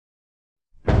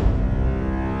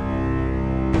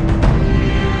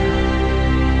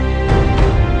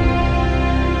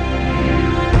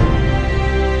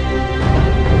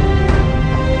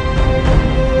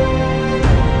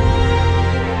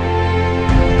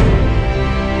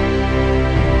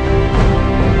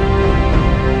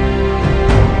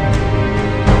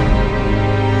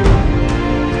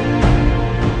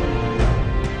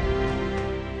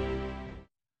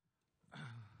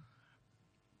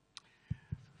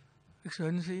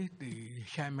Excellency, the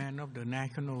Chairman of the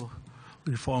National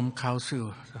Reform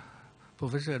Council,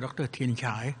 Professor Dr. Tien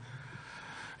Chai,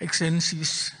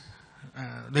 Excellencies,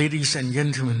 ladies and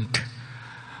gentlemen,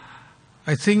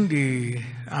 I think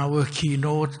our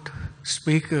keynote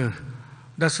speaker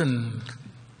doesn't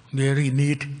really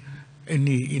need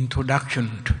any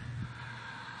introduction.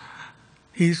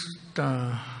 He's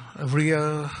a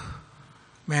real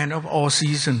man of all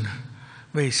seasons,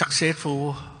 very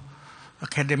successful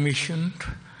academician,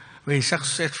 very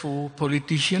successful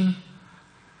politician,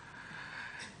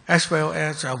 as well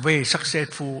as a very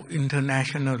successful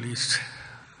internationalist.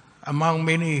 Among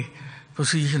many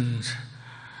positions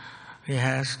he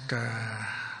has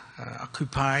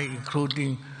occupied,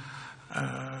 including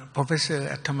professor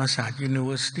at Thammasat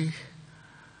University,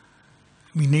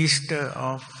 Minister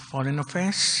of Foreign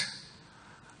Affairs,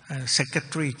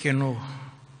 Secretary General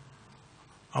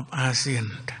of ASEAN.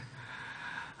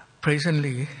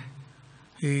 Presently,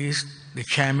 he is the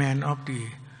chairman of the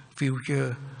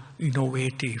Future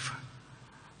Innovative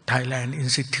Thailand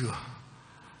Institute.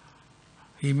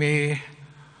 He may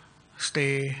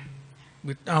stay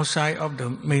outside of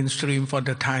the mainstream for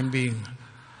the time being,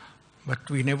 but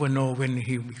we never know when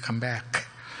he will come back.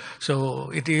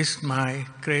 So it is my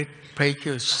great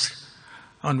pleasure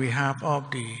on behalf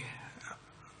of the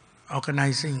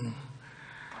organizing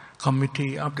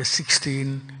committee of the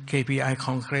 16th KPI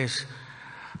Congress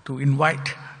to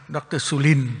invite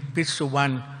Dr.Surin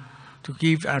Pitsuwan to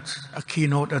give us a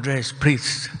keynote address,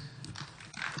 please.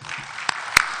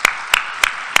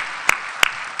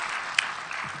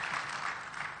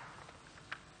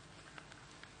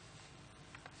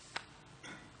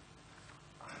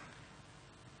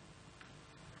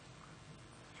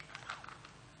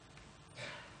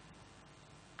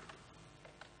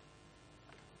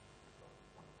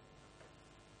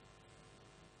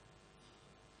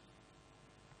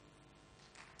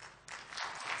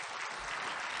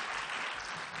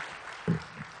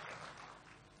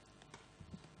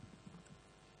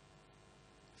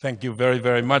 Thank you very,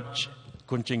 very much,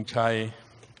 Kun Ching Chai.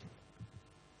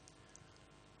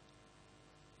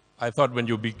 I thought when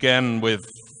you began with,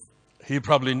 he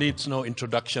probably needs no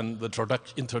introduction, the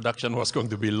introduction was going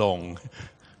to be long.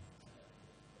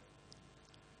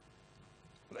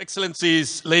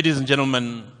 Excellencies, ladies and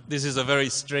gentlemen, this is a very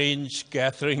strange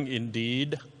gathering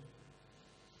indeed.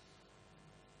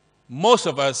 Most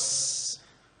of us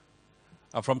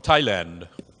are from Thailand.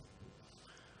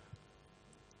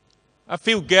 A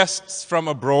few guests from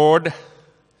abroad,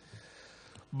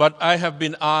 but I have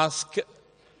been asked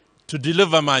to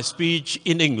deliver my speech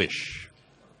in English.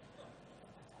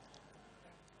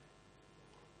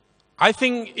 I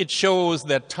think it shows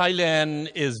that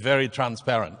Thailand is very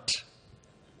transparent.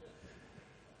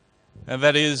 And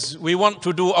that is, we want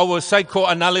to do our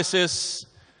psychoanalysis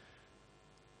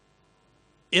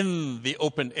in the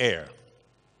open air,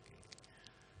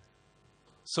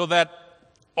 so that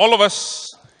all of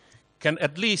us can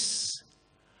at least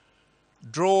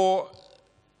draw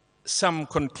some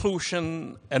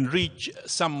conclusion and reach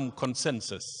some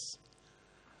consensus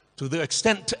to the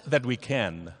extent that we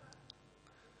can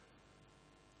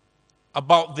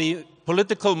about the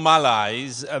political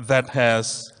malaise that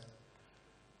has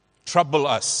troubled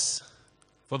us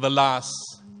for the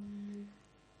last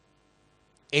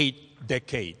 8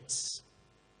 decades.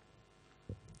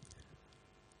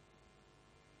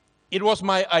 It was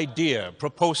my idea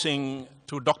proposing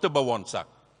to Dr. Bawonsak,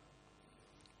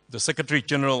 the Secretary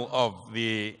General of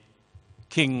the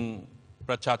King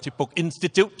Prachatipuk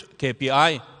Institute,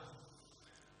 KPI,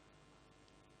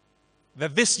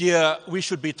 that this year we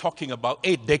should be talking about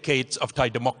 8 decades of Thai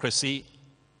democracy,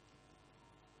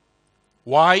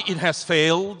 why it has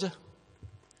failed,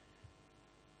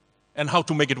 and how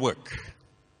to make it work.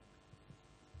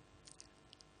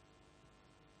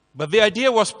 But the idea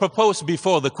was proposed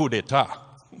before the coup d'etat.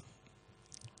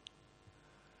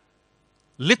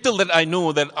 Little that I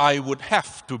knew that I would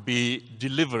have to be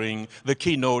delivering the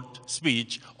keynote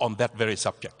speech on that very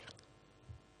subject.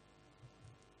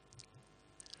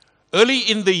 Early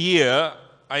in the year,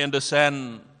 I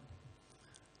understand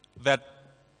that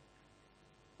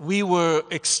we were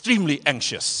extremely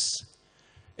anxious,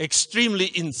 extremely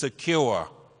insecure,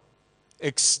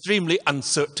 extremely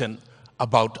uncertain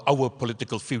about our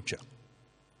political future.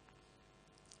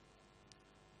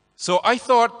 So I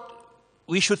thought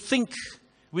we should think,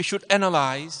 we should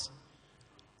analyze,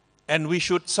 and we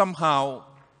should somehow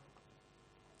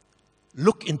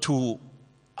look into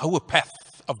our path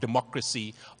of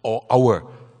democracy or our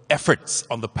efforts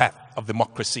on the path of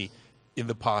democracy in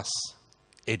the past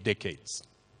 8 decades.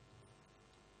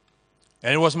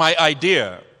 And it was my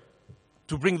idea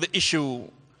to bring the issue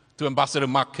to Ambassador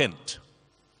Mark Kent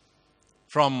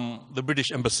from the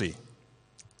British Embassy,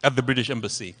 at the British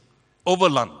Embassy, over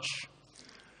lunch,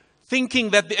 thinking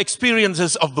that the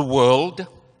experiences of the world,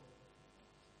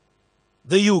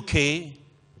 the UK,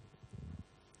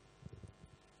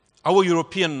 our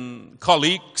European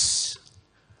colleagues,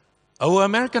 our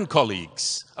American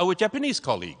colleagues, our Japanese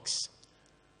colleagues,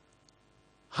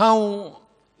 how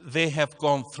they have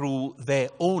gone through their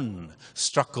own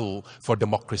struggle for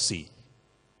democracy,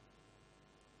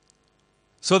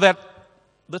 so that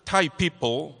the Thai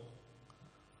people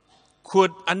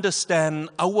could understand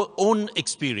our own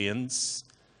experience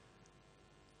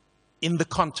in the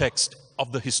context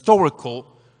of the historical,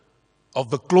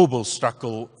 of the global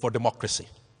struggle for democracy.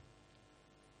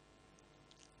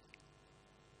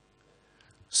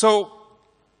 So,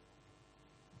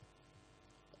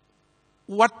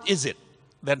 what is it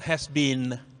that has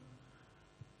been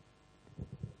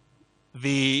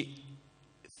the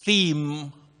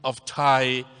theme of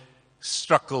Thai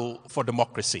struggle for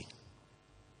democracy?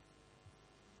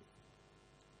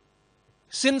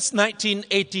 Since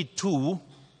 1982,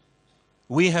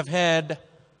 we have had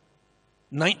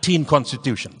 19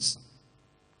 constitutions.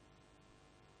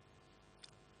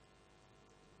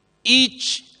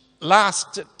 Each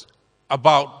lasted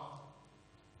about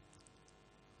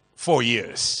 4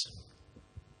 years.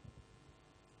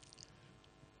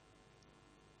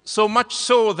 So much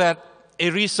so that a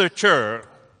researcher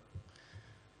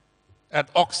at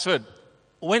Oxford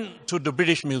went to the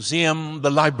British Museum, the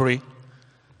library,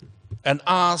 and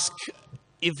asked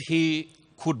if he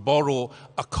could borrow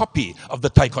a copy of the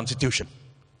Thai Constitution.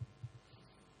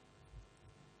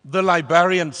 The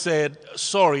librarian said,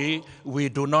 "Sorry, we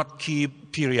do not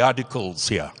keep periodicals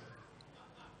here."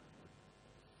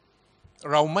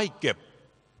 เราไม่เก็บ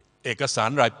เอกสาร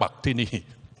รายปักษ์ที่นี่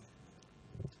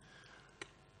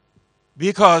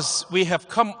Because we have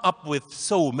come up with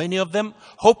so many of them,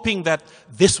 hoping that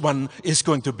this one is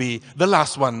going to be, the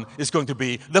last one is going to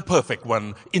be the perfect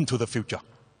one into the future.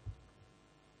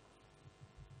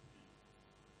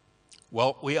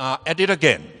 Well, we are at it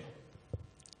again.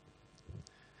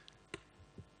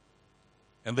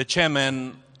 And the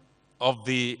chairman of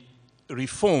the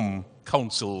Reform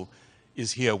Council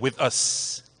is here with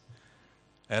us.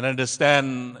 And I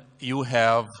understand you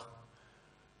have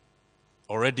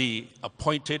already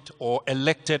appointed or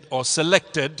elected or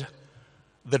selected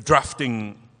the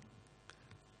drafting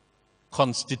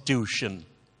Constitution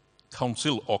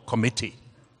Council or committee.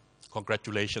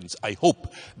 Congratulations. I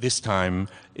hope this time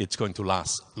it's going to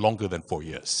last longer than 4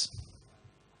 years.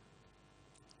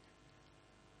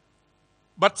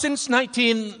 But since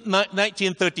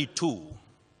 1932,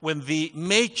 when the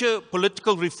major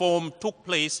political reform took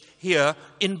place here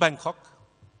in Bangkok,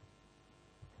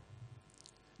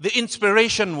 the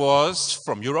inspiration was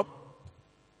from Europe.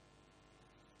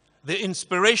 The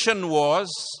inspiration was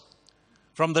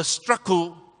from the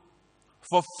struggle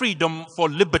for freedom, for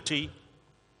liberty,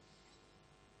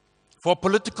 for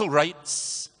political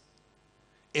rights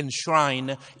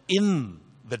enshrined in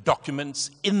the documents,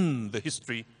 in the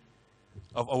history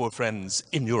of our friends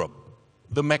in Europe,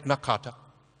 the Magna Carta.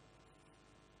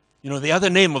 You know, the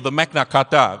other name of the Magna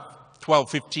Carta,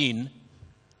 1215,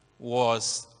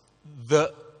 was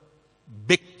the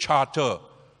Big Charter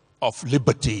of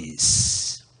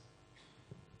Liberties.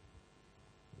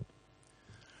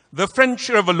 The French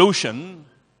Revolution,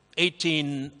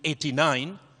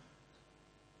 1889,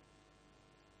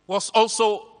 was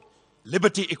also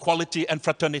liberty, equality, and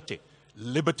fraternity.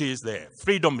 Liberty is there,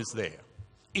 freedom is there,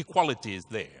 equality is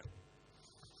there.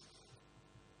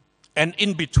 And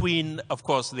in between, of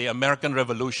course, the American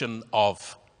Revolution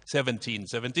of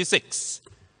 1776,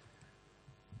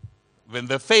 when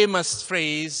the famous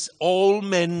phrase, "All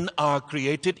men are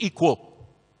created equal,"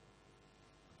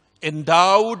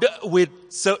 endowed with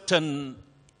certain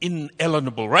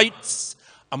inalienable rights,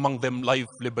 among them life,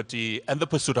 liberty, and the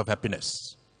pursuit of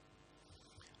happiness.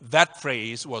 That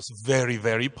phrase was very,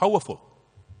 very powerful.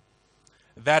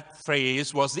 That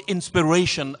phrase was the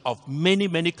inspiration of many,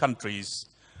 many countries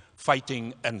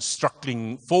fighting and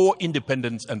struggling for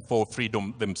independence and for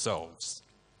freedom themselves.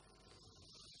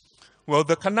 Well,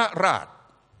 the Cana Rat,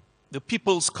 the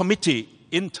People's Committee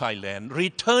in Thailand,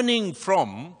 returning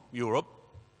from Europe,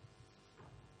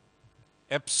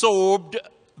 absorbed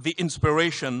the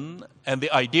inspiration and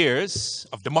the ideas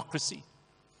of democracy,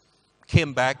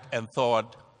 came back and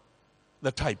thought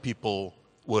the Thai people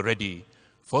were ready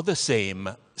for the same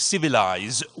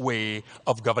civilized way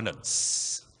of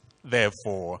governance.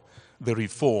 Therefore, the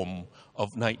reform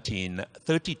of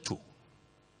 1932.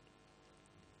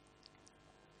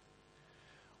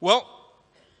 Well,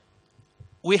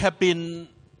 we have been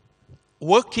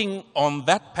working on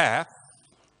that path.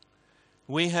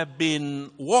 We have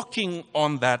been walking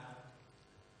on that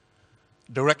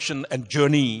direction and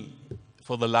journey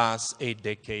for the last 8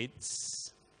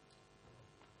 decades.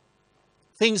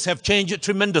 Things have changed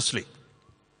tremendously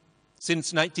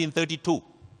since 1932.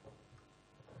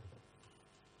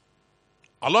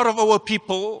 A lot of our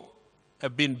people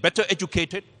have been better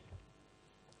educated.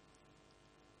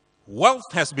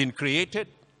 Wealth has been created.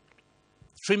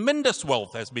 Tremendous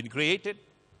wealth has been created.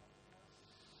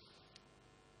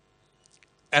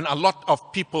 And a lot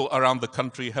of people around the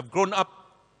country have grown up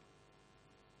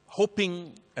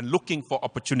hoping and looking for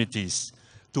opportunities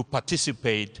to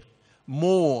participate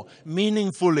more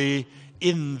meaningfully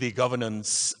in the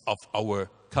governance of our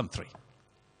country.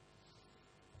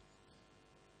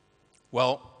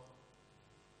 Well,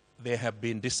 they have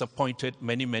been disappointed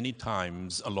many, many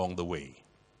times along the way.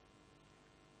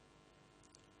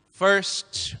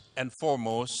 First and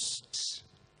foremost,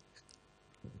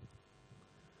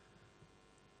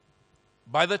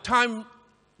 by the time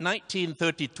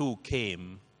 1932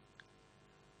 came,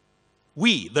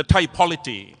 we, the Thai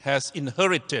polity, has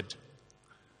inherited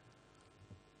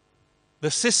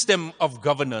the system of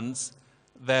governance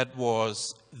that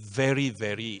was very,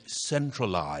 very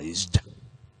centralized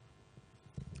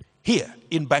here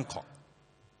in Bangkok.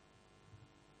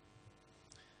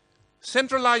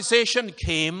 Centralization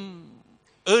came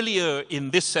earlier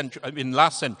in this century, in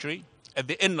last century, at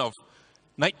the end of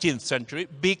 19th century,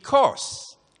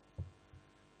 because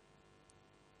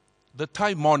the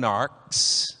Thai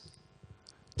monarchs,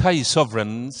 Thai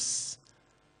sovereigns,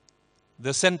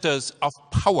 the centers of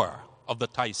power of the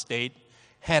Thai state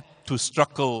had to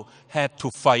struggle, had to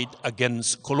fight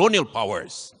against colonial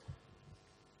powers.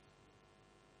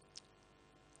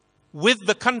 With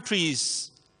the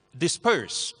countries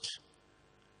dispersed,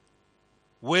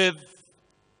 with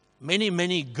many,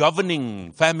 many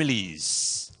governing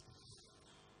families,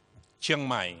 Chiang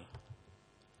Mai,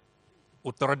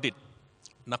 Uttaradit,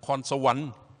 Nakhon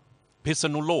Sawan,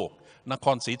 Pisanulok,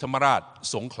 Nakhonศรีธรรมราช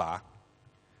Songkhla,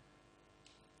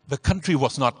 the country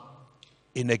was not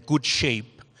in a good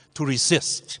shape to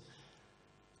resist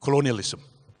colonialism.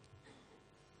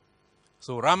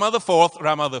 So Rama IV,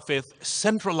 Rama V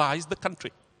centralized the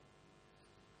country.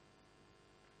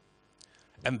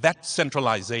 And that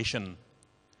centralization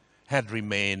had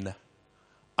remained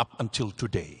up until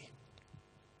today.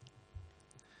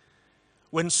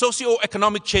 When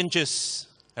socio-economic changes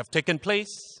have taken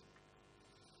place,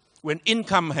 when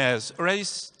income has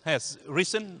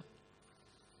risen,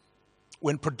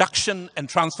 when production and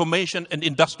transformation and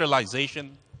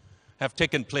industrialization have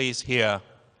taken place here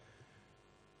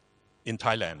in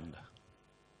Thailand,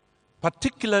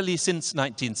 particularly since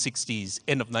 1960s,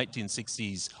 end of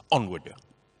 1960s onward.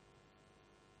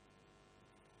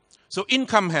 So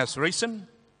income has risen.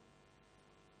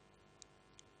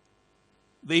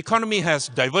 The economy has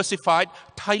diversified.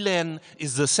 Thailand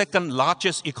is the second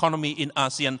largest economy in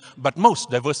ASEAN, but most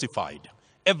diversified.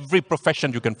 Every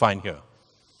profession you can find here.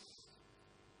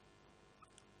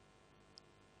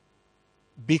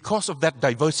 Because of that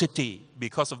diversity,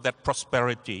 because of that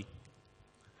prosperity,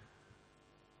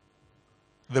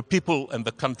 the people and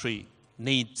the country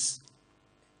needs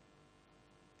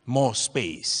more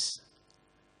space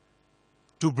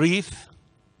to breathe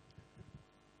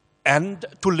and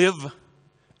to live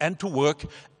and to work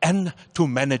and to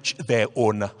manage their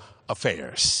own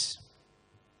affairs.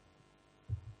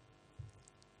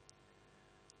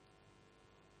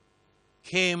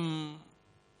 Came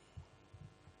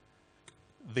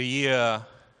the year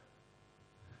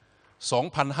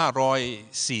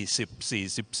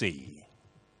 2544,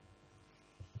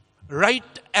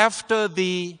 right after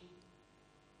the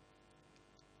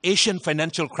Asian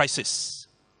financial crisis.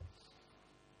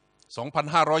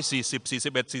 2540, 41,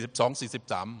 42,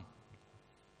 43.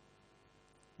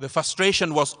 The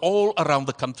frustration was all around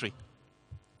the country.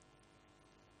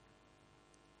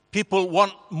 People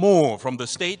want more from the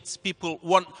states. People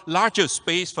want larger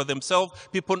space for themselves.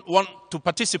 People want to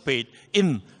participate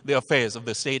in the affairs of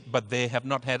the state, but they have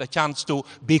not had a chance to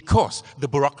because the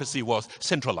bureaucracy was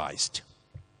centralized.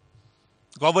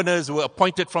 Governors were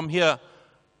appointed from here.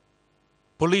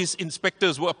 Police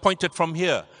inspectors were appointed from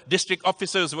here. District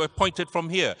officers were appointed from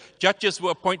here. Judges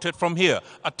were appointed from here.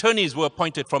 Attorneys were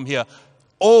appointed from here.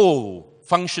 All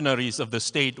functionaries of the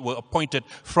state were appointed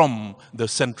from the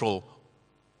center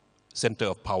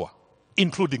of power,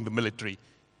 including the military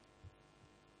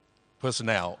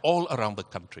personnel all around the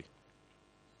country.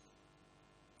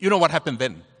 You know what happened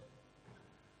then?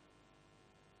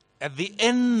 At the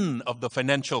end of the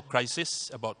financial crisis,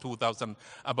 about 2000,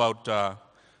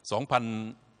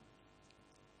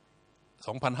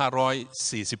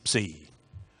 2544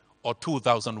 or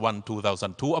 2001,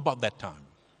 2002, about that time.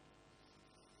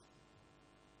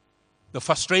 The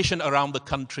frustration around the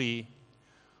country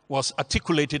was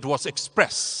articulated, was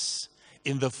expressed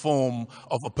in the form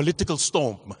of a political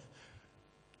storm,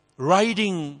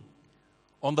 riding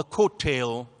on the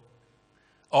coattail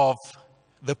of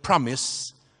the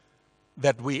promise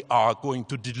that we are going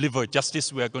to deliver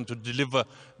justice, we are going to deliver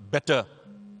better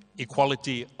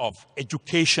equality of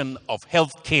education, of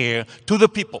health care to the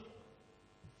people.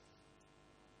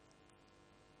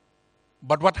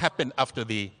 But what happened after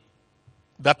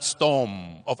that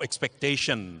storm of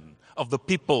expectation of the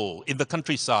people in the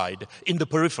countryside, in the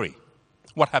periphery?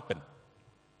 What happened?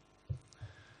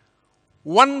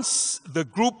 Once the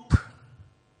group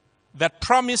that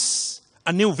promised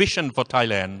a new vision for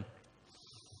Thailand,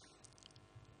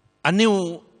 a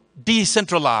new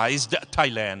decentralized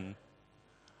Thailand,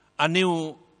 a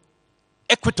new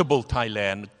equitable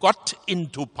Thailand got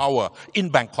into power in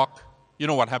Bangkok, you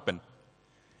know what happened?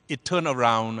 It turned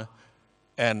around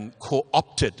and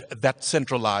co-opted that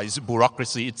centralized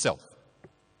bureaucracy itself.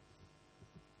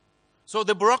 So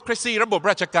the bureaucracy, ระบบ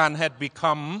ราชการ had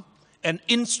become an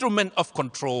instrument of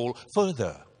control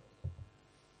further.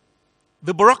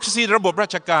 The bureaucracy, ระบบรา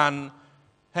ชการ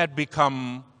had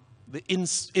become the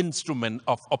instrument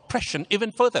of oppression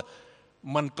even further.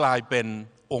 มันกลายเป็น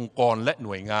องค์กรและห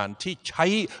น่วยงานที่ใช้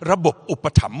ระบบอุป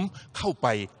ถัมภ์เข้าไป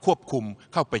ควบคุม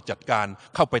เข้าไปจัดการ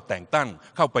เข้าไปแต่งตั้ง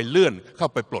เข้าไปเลื่อนเข้า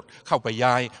ไปปลดเข้าไป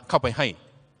ย้ายเข้าไปให้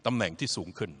ตำแหน่งที่สูง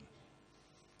ขึ้น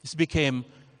It became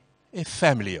a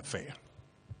family affair.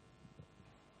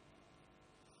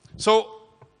 So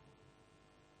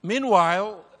meanwhile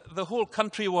the whole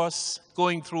country was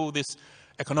going through this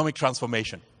economic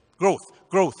transformation, growth.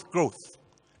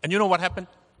 And you know what happened?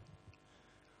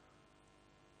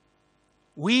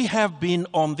 We have been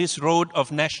on this road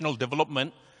of national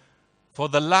development for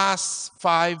the last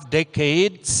 5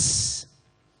 decades.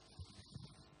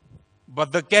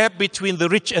 But the gap between the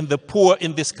rich and the poor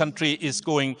in this country is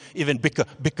going even bigger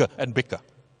and bigger.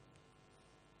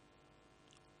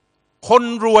 คน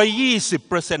รวย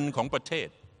 20% ของประเทศ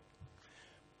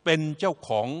เป็นเจ้าข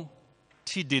อง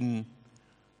ที่ดิน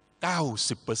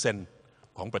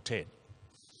 90% ของประเทศ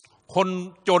คน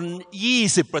จน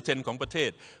 20% ของประเท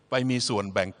ศไปมีส่วน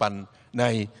แบ่งปันใน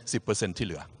 10% ที่เ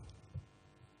หลือ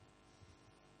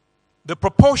The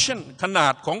proportion ขนา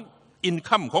ดของ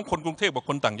income ของคนกรุงเทพกับ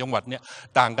คนต่างจังหวัดเนี่ย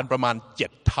ต่างกันประมาณ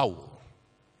 7 เท่า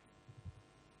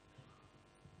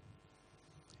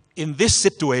In this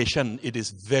situation it is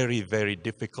very, very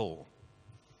difficult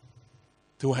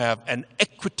to have an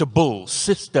equitable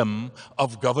system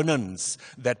of governance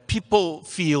that people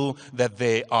feel that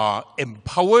they are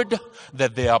empowered,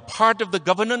 that they are part of the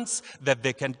governance, that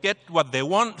they can get what they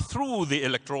want through the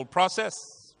electoral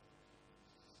process.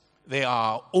 They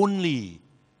are only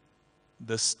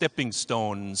the stepping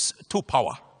stones to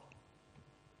power.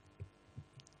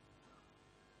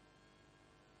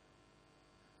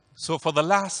 So for the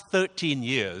last 13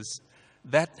 years,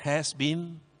 that has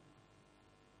been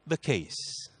the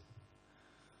case.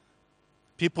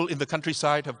 People in the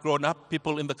countryside have grown up.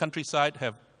 People in the countryside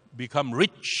have become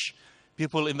rich.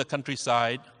 People in the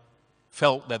countryside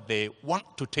felt that they want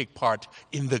to take part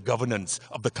in the governance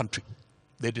of the country.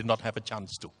 They did not have a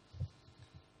chance to.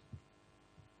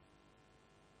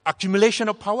 Accumulation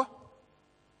of power.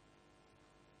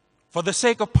 For the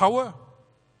sake of power.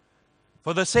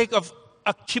 For the sake of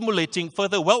accumulating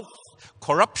further wealth.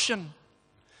 Corruption.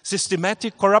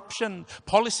 Systematic corruption,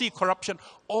 policy corruption,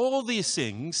 all these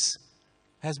things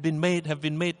have been made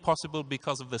possible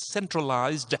because of the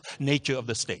centralized nature of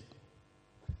the state.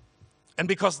 And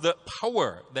because the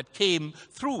power that came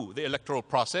through the electoral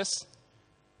process,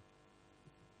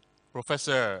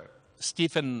 Professor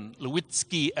Stephen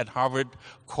Lewitsky at Harvard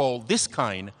called this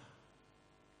kind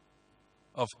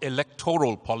of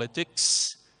electoral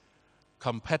politics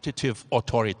competitive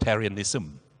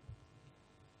authoritarianism.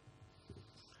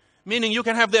 Meaning you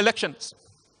can have the elections,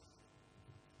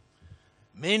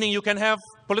 meaning you can have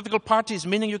political parties,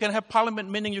 meaning you can have parliament,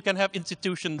 meaning you can have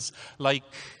institutions like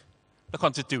the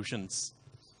constitutions.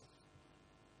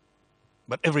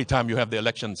 But every time you have the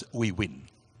elections, we win.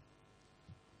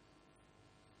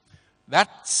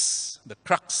 That's the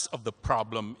crux of the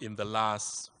problem in the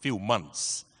last few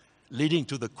months, leading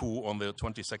to the coup on the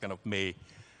 22nd of May,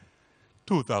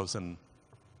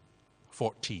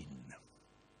 2014.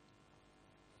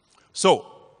 So,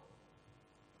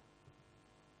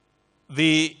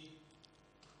 the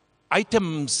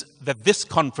items that this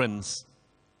conference,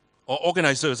 or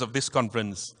organizers of this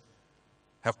conference,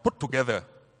 have put together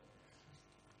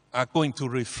are going to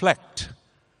reflect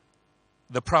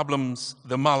the problems,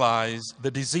 the malaise,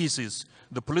 the diseases,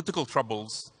 the political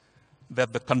troubles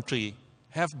that the country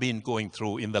have been going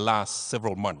through in the last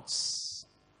several months.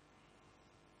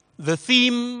 The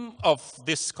theme of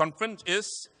this conference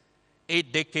is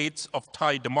 8 decades of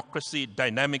Thai democracy,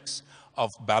 dynamics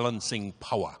of balancing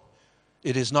power.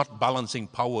 It is not balancing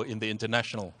power in the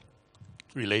international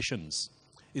relations.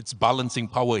 It's balancing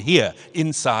power here,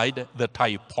 inside the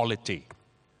Thai polity.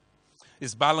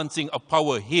 It's balancing of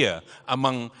power here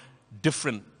among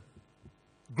different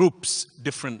groups,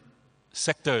 different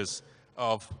sectors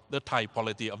of the Thai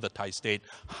polity, of the Thai state,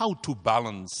 how to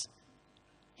balance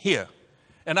here.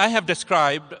 And I have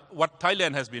described what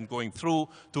Thailand has been going through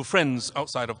to friends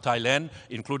outside of Thailand,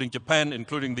 including Japan,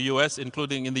 including the US,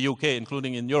 including in the UK,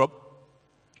 including in Europe.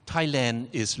 Thailand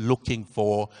is looking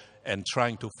for and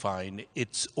trying to find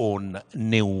its own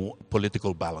new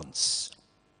political balance.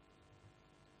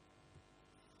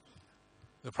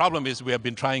 The problem is we have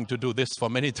been trying to do this for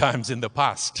many times in the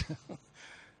past.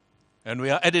 And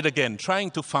we are at it again, trying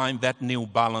to find that new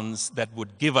balance that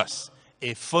would give us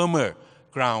a firmer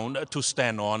ground to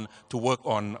stand on, to work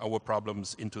on our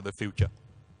problems into the future.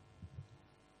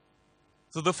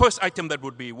 So the first item that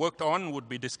would be worked on, would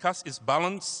be discussed, is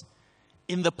balance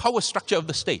in the power structure of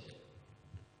the state.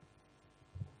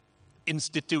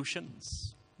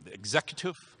 Institutions, the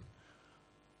executive,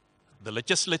 the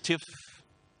legislative,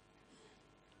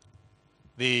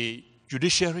 the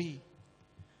judiciary,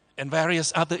 and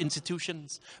various other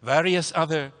institutions, various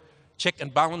other check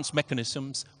and balance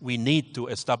mechanisms. We need to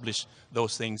establish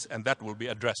those things, and that will be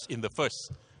addressed in the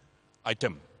first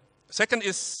item. Second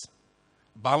is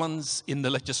balance in the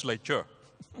legislature.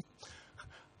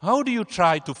 How do you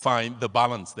try to find the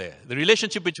balance there? The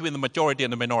relationship between the majority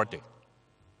and the minority.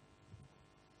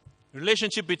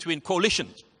 Relationship between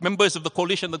coalitions, members of the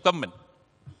coalition, the government.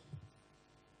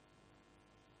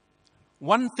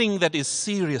 One thing that is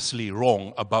seriously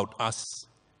wrong about us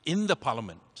in the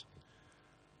parliament,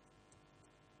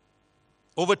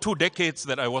 over 2 decades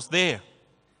that I was there,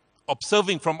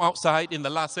 observing from outside in the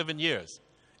last 7 years,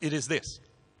 it is this.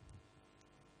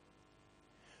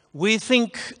 We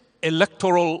think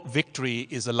electoral victory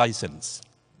is a license.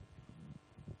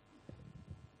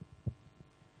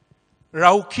 เร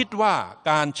าคิดว่า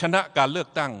การชนะการเลือก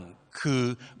ตั้งคือ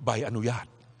ใบอนุญาต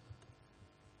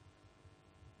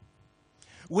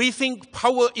We think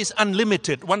power is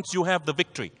unlimited once you have the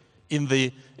victory in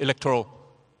the electoral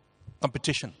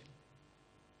competition.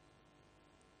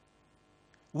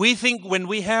 We think when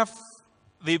we have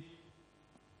the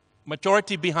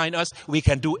majority behind us, we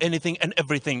can do anything and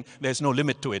everything. There's no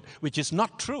limit to it, which is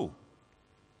not true.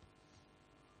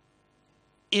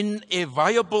 In a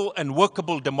viable and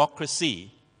workable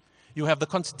democracy, you have the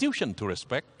constitution to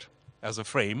respect as a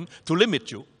frame to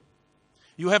limit you.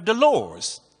 You have the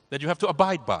laws that you have to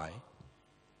abide by.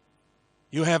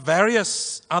 You have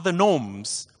various other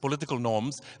norms, political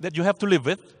norms, that you have to live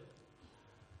with.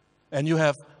 And you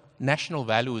have national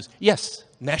values. Yes,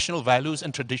 national values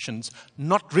and traditions,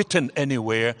 not written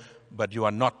anywhere, but you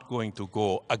are not going to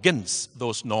go against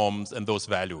those norms and those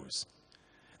values.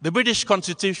 The British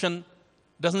Constitution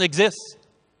doesn't exist.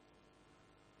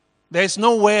 There is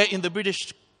nowhere in the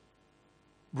British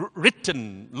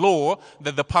written law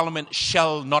that the parliament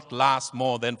shall not last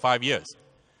more than 5 years.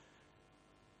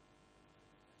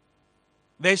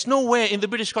 There is nowhere in the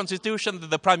British Constitution that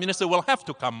the Prime Minister will have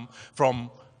to come from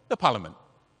the parliament.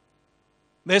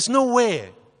 There's nowhere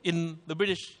in the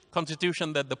British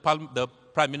Constitution that the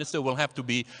Prime Minister will have to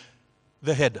be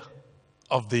the head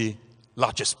of the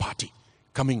largest party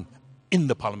coming in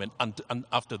the parliament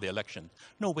after the election.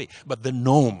 No way. But the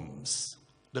norms,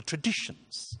 the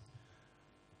traditions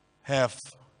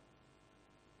have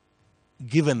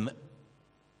given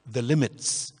the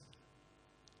limits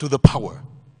to the power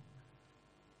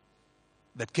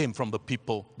that came from the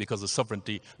people, because the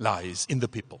sovereignty lies in the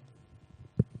people.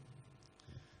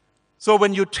 So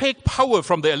when you take power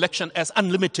from the election as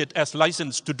unlimited, as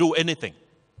license to do anything,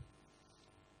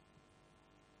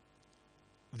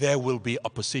 there will be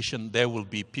opposition, there will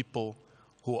be people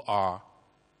who are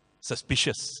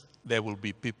suspicious, there will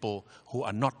be people who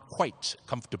are not quite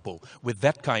comfortable with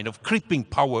that kind of creeping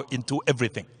power into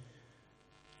everything.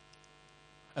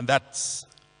 And that's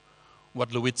what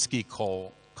Lewitsky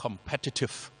called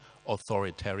competitive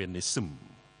authoritarianism.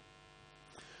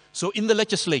 So in the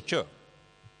legislature,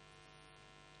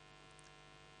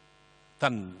 ท่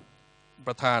านป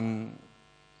ระธาน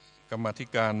กรรมาธิ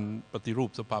การปฏิรูป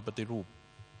สภาปฏิรูป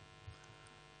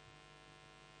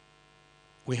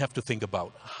we have to think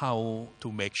about how to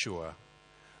make sure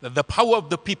that the power of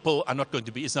the people is not going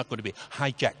to be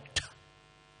hijacked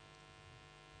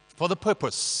for the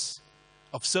purpose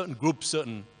of certain groups,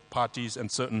 certain parties,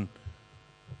 and certain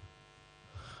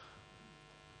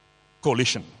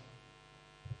coalition.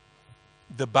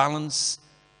 The balance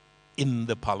in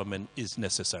the parliament is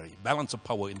necessary. Balance of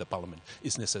power in the parliament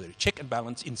is necessary. Check and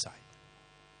balance inside.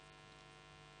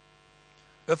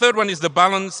 The third one is the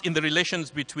balance in the relations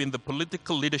between the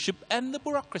political leadership and the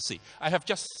bureaucracy. I have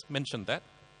just mentioned that.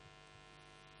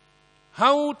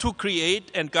 How to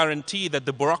create and guarantee that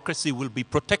the bureaucracy will be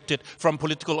protected from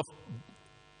political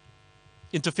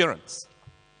interference.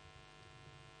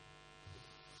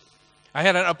 I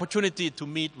had an opportunity to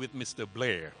meet with Mr.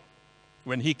 Blair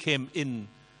when he came in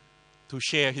to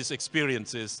share his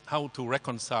experiences, how to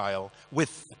reconcile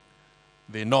with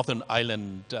the Northern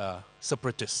Ireland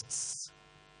separatists.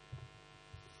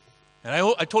 And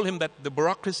I told him that the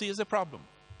bureaucracy is a problem.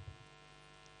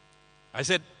 I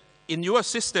said, in your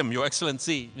system, Your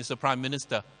Excellency, Mr. Prime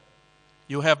Minister,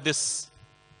 you have this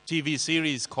TV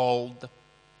series called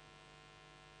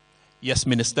Yes,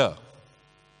 Minister.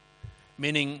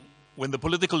 Meaning, when the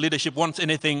political leadership wants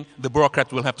anything, the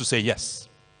bureaucrat will have to say yes.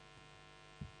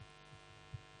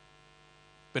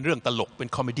 เป็นเรื่องตลก เป็น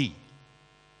comedy.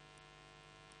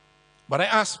 But I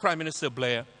asked Prime Minister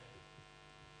Blair,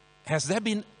 has there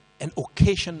been an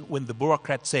occasion when the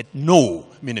bureaucrat said, no,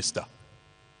 Minister?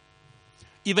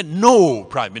 Even no,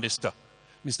 Prime Minister.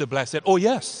 Mr. Blair said, oh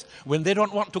yes, when they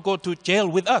don't want to go to jail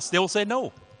with us, they will say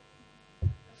no.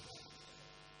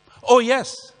 Oh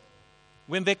yes,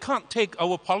 when they can't take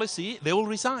our policy, they will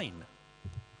resign.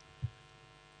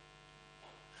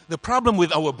 The problem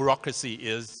with our bureaucracy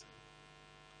is,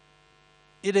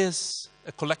 it is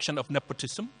a collection of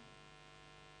nepotism,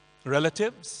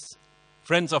 relatives,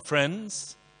 friends of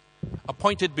friends,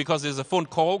 appointed because there's a phone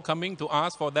call coming to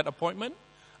ask for that appointment,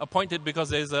 appointed because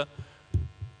there's a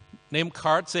name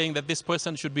card saying that this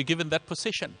person should be given that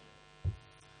position,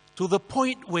 to the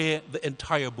point where the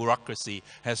entire bureaucracy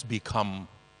has become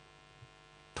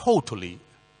totally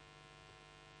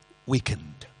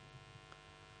weakened,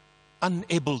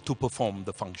 unable to perform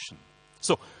the function.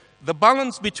 So, the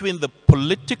balance between the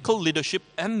political leadership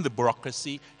and the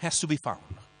bureaucracy has to be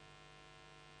found.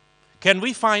 Can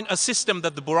we find a system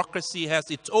that the bureaucracy has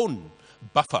its own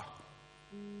buffer?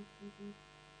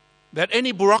 That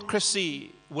any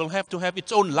bureaucracy will have to have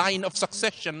its own line of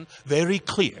succession very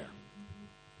clear.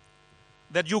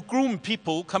 That you groom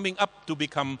people coming up to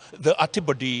become the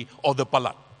Atibadi or the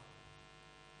Palat.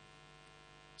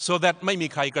 So that ไม่มี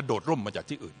ใครกระโดดร่มมาจาก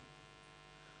ที่อื่น.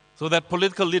 So that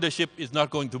political leadership is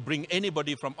not going to bring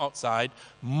anybody from outside,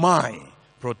 my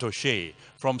protege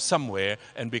from somewhere,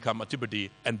 and become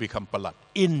Atibadi and become Palat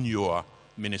in your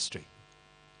ministry.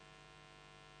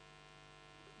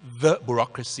 The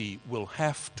bureaucracy will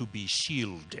have to be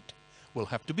shielded, will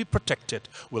have to be protected,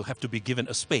 will have to be given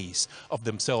a space of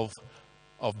themselves,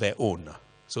 of their own,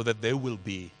 so that they will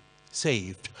be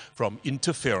saved from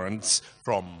interference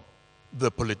from the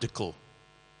political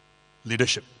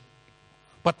leadership.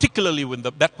 Particularly when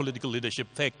that political leadership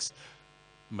takes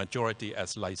majority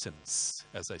as license,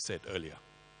 as I said earlier.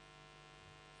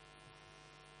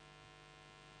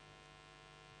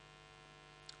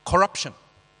 Corruption.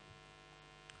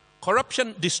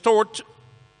 Corruption distorts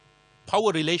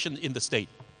power relations in the state.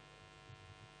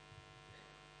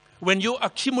 When you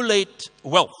accumulate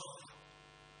wealth,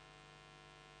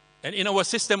 and in our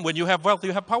system, when you have wealth,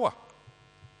 you have power.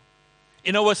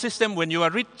 In our system, when you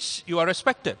are rich, you are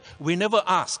respected. We never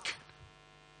ask,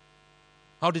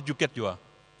 how did you get your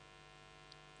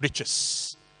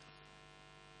riches?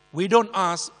 We don't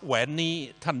ask, แหวนนี้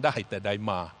ท่านได้แต่ใด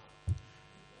มา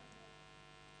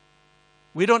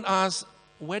We don't ask,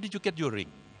 where did you get your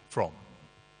ring from?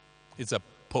 It's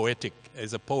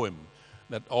a poem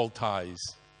that all Thais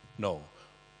know.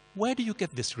 Where do you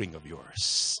get this ring of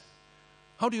yours?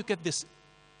 How do you get this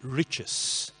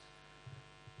riches?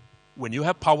 When you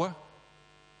have power,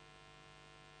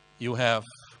 you have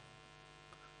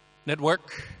network,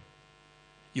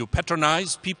 you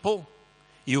patronize people,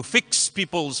 you fix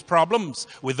people's problems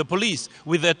with the police,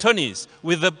 with the attorneys,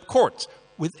 with the courts,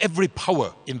 with every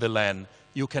power in the land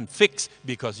you can fix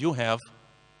because you have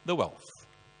the wealth.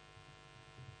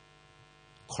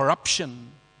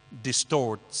 Corruption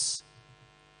distorts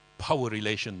power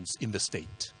relations in the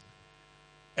state.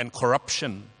 And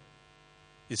corruption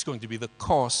is going to be the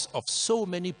cause of so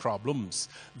many problems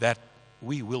that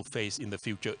we will face in the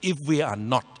future if we are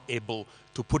not able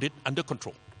to put it under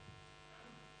control.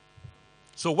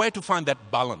 So where to find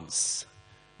that balance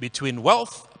between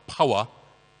wealth, power,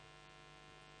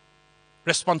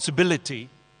 responsibility,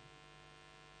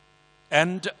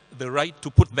 and the right to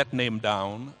put that name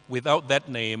down? Without that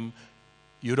name,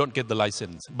 you don't get the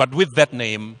license. But with that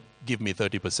name, give me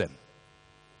 30%.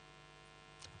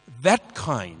 that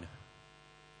kind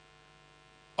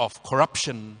of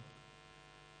corruption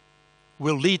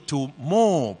will lead to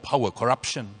more power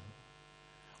corruption,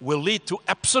 will lead to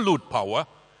absolute power.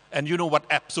 And you know what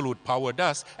absolute power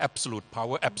does? Absolute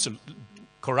power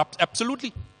corrupts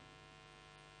absolutely.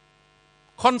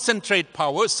 Concentrate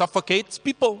power suffocates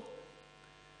people.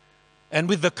 And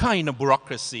with the kind of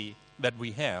bureaucracy that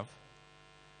we have,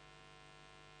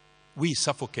 we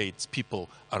suffocate people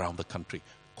around the country.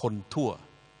 คนทั่ว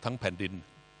ทั้งแผ่นดิน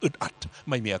อึดอัด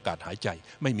ไม่มีอากาศหายใจ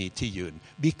ไม่มีที่ยืน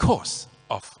because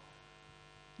of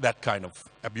that kind of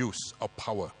abuse of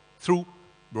power through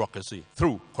bureaucracy,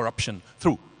 through corruption,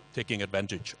 through taking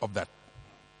advantage of that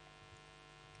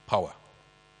power.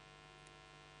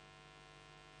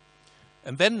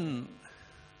 And then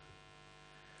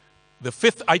the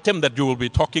fifth item that you will be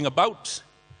talking about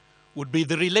would be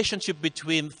the relationship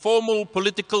between formal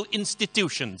political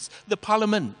institutions, the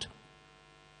parliament,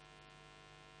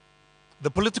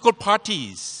 the political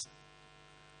parties,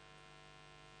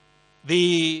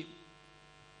 the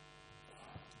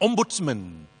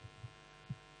ombudsman,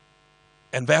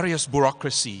 and various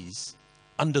bureaucracies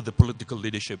under the political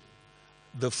leadership,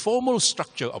 the formal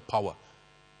structure of power,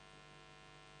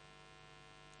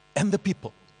 and the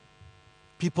people,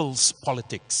 people's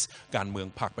politics, การเมือง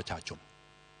ภาคประชาชน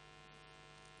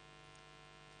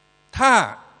ถ้า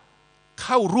เ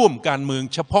ข้าร่วมการเมือง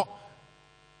เฉพาะ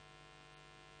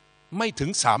ไม่ถึง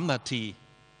3 นาที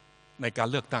ในการ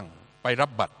เลือกตั้งไปรั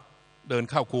บบัตรเดิน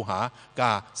เข้าคูหาก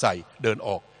าใส่เดินอ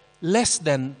อก less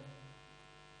than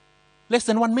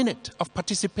 1 minute of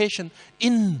participation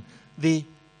in the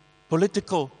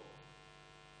political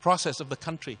process of the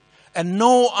country and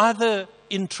no other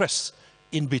interests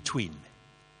in between,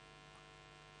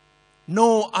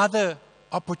 no other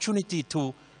opportunity to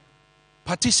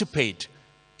participate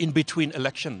in between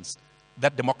elections,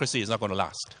 that democracy is not going to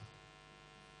last.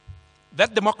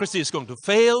 That democracy is going to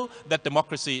fail, that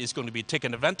democracy is going to be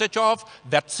taken advantage of,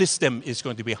 that system is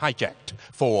going to be hijacked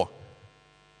for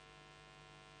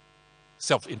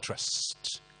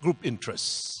self-interest, group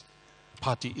interests,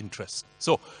 party interests.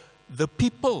 So the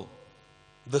people,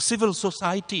 the civil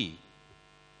society,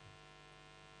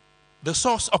 the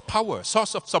source of power,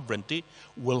 source of sovereignty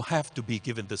will have to be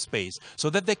given the space so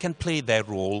that they can play their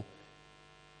role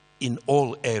in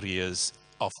all areas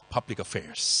of public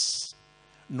affairs,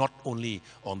 not only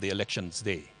on the elections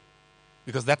day,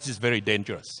 because that is very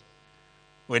dangerous.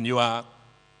 When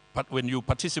you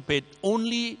participate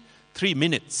only 3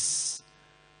 minutes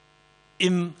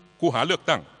in คูหาเลือก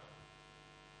ตั้ง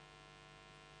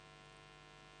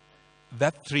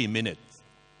that 3 minutes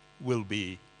will be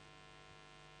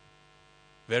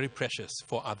very precious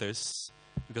for others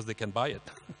because they can buy it,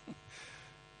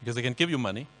 because they can give you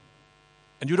money,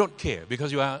 and you don't care because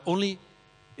you are only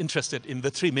interested in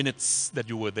the 3 minutes that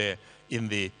you were there in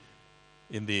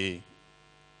the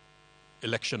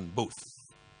election booth.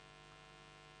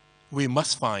 We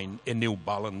must find a new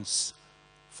balance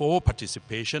for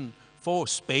participation, for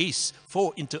space,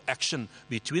 for interaction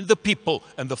between the people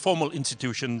and the formal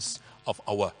institutions of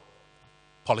our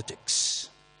politics,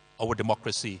 our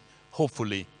democracy,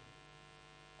 hopefully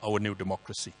our new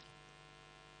democracy.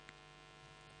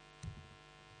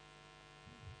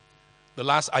 The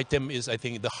last item is, I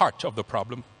think, the heart of the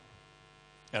problem.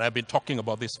 And I've been talking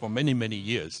about this for many, many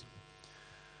years.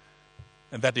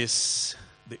 And that is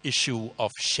the issue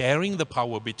of sharing the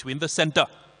power between the center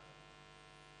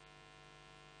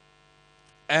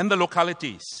and the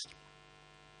localities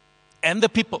and the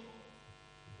people.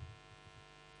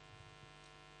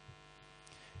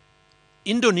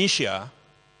 Indonesia,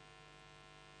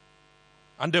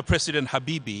 under President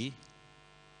Habibie,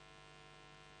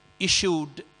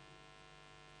 issued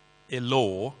a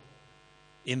law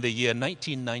in the year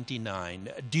 1999,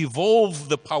 devolved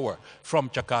the power from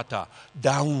Jakarta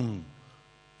down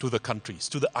to the countries,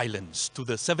 to the islands, to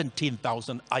the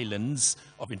 17,000 islands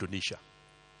of Indonesia.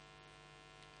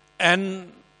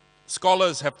 And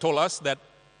scholars have told us that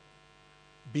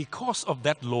because of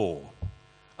that law,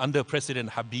 under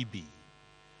President Habibie,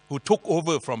 who took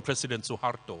over from President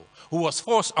Suharto, who was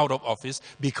forced out of office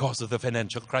because of the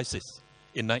financial crisis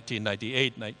in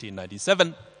 1998,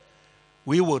 1997,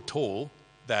 we were told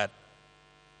that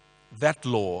that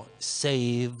law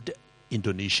saved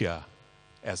Indonesia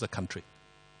as a country.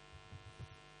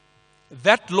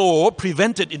 That law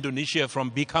prevented Indonesia from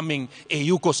becoming a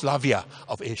Yugoslavia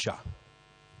of Asia.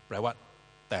 แปลว่า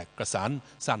แตกกระสาน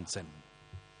สั้นเส้น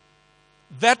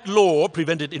That law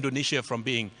prevented Indonesia from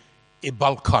being a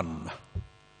Balkan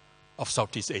of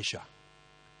Southeast Asia.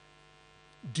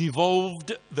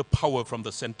 Devolved the power from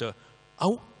the center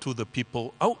out to the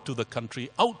people, out to the country,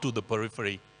 out to the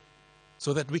periphery, so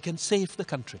that we can save the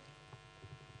country.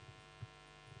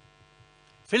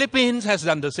 Philippines has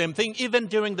done the same thing even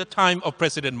during the time of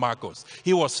President Marcos.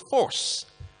 He was forced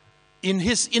in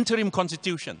his interim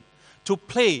constitution to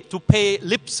pay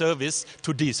lip service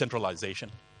to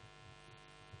decentralization,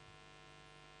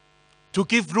 to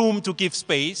give room, to give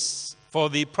space for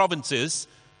the provinces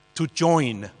to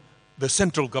join the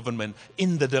central government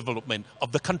in the development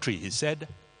of the country, he said.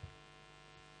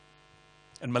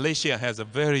 And Malaysia has a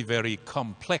very, very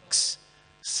complex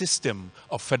system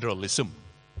of federalism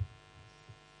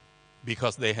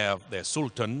because they have their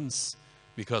sultans,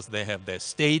 because they have their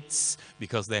states,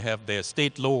 because they have their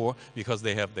state law, because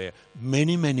they have their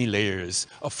many, many layers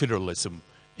of federalism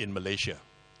in Malaysia.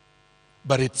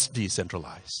 But it's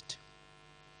decentralized.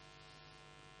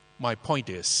 My point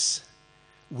is,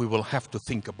 we will have to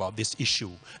think about this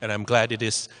issue, and I'm glad it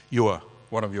is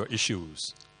one of your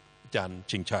issues, Jan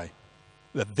Chingchai,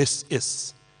 that this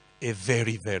is a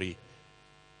very, very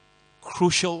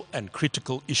crucial and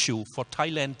critical issue for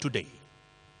Thailand today.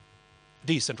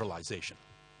 Decentralization.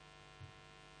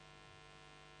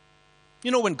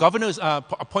 You know, when governors are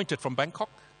appointed from Bangkok,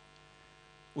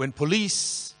 when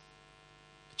police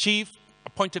chief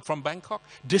appointed from Bangkok,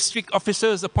 district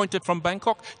officers appointed from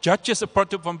Bangkok, judges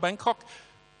appointed from Bangkok,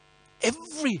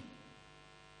 every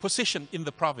position in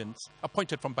the province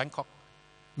appointed from Bangkok,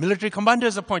 military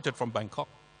commanders appointed from Bangkok.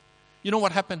 You know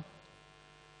what happened?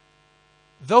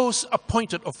 Those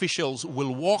appointed officials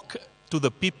will walk to the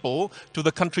people, to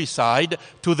the countryside,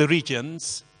 to the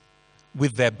regions,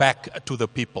 with their back to the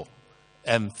people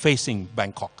and facing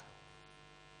Bangkok.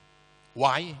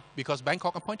 Why? Because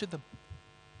Bangkok appointed them.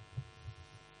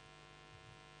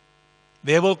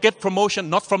 They will get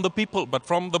promotion not from the people, but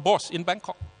from the boss in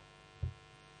Bangkok.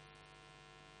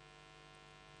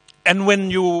 And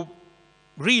when you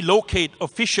relocate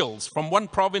officials from one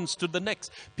province to the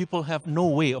next, people have no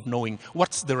way of knowing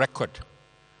what's the record.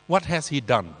 What has he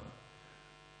done?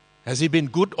 Has he been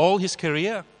good all his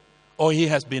career? Or he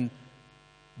has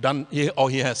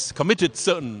committed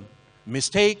certain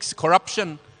mistakes,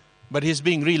 corruption, but he's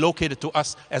being relocated to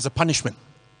us as a punishment.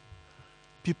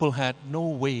 People had no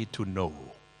way to know.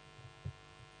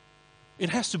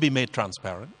 It has to be made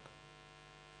transparent.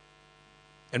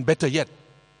 And better yet,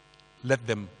 let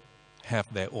them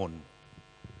have their own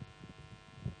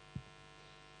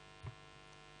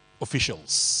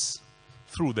officials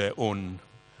through their own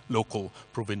local,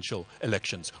 provincial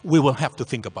elections. We will have to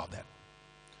think about that.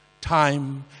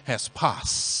 Time has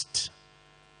passed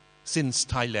since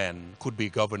Thailand could be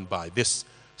governed by this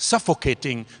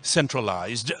suffocating,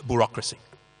 centralized bureaucracy.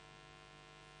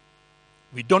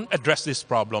 We don't address this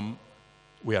problem,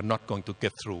 we are not going to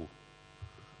get through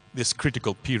this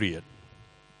critical period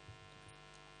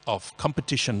of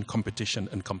competition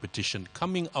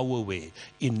coming our way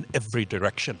in every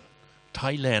direction.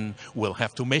 Thailand will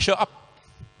have to measure up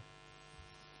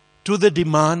to the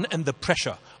demand and the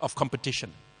pressure of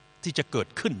competition ที่จะเกิด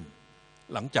ขึ้น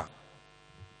หลังจาก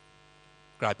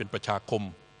กลายเป็นประชาคม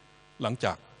หลังจ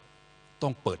ากต้อ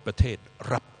งเปิดประเทศ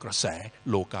รับกระแส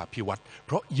โลกาภิวัตน์เ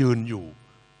พราะยืนอยู่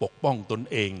ปกป้องตน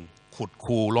เองขุด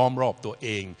คูล้อมรอบตัวเอ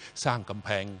งสร้างกำแพ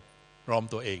งล้อม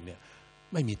ตัวเองเนี่ย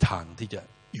ไม่มีทางที่จะ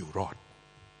อยู่รอด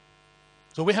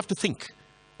So we have to think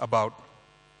about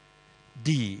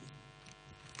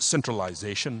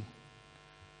decentralization.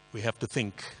 We have to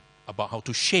think about how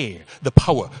to share the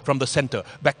power from the center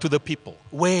back to the people,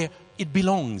 where it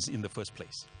belongs in the first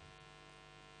place.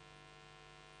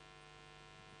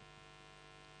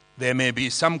 There may be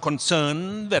some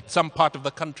concern that some part of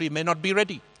the country may not be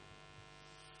ready.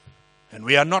 And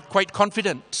we are not quite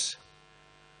confident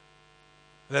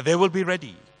that they will be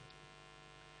ready.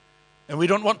 And we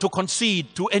don't want to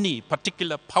concede to any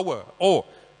particular power or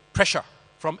pressure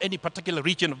from any particular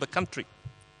region of the country.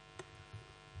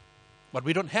 But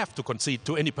we don't have to concede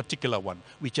to any particular one.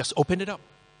 We just open it up.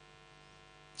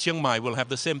 Chiang Mai will have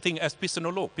the same thing as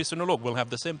Phitsanulok. Phitsanulok will have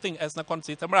the same thing as Nakhon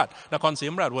Si Thammarat. Nakhon Si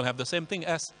Thammarat will have the same thing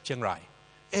as Chiang Rai.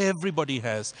 Everybody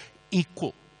has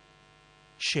equal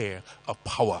share of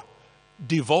power,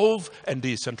 devolved and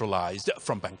decentralized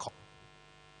from Bangkok.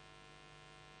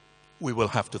 We will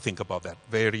have to think about that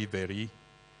very, very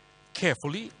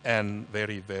carefully and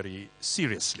very, very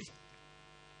seriously.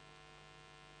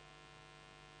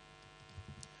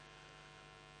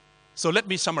 So let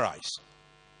me summarize.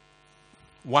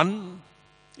 One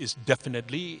is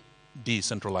definitely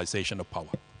decentralization of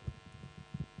power.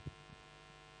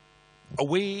 A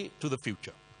way to the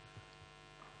future.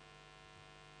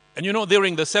 And you know,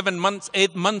 during the 7 months,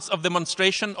 8 months of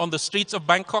demonstration on the streets of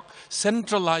Bangkok,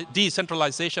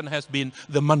 decentralization has been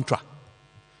the mantra.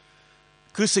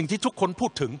 คือสิ่งที่ทุกคนพู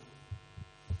ดถึง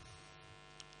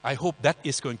I hope that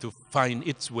is going to find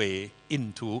its way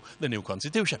into the new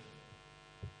constitution.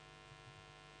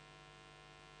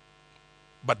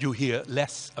 But you hear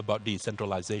less about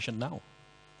decentralization now.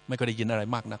 ไม่ค่อยได้ยินอะไร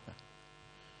มากนัก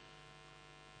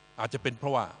อาจจะเป็นเพรา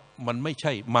ะว่ามันไม่ใ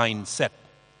ช่ mindset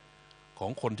ขอ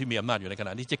งคนที่มีอำนาจอยู่ในขณ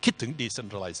ะนี้จะคิดถึง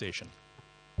decentralization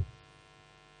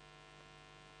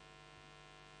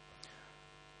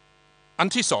อัน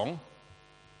ที่สอง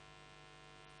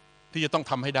ที่จะต้อง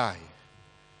ทำให้ได้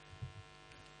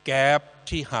แกป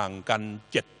ที่ห่างกัน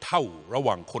7 เท่าระห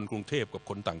ว่างคนกรุงเทพกับ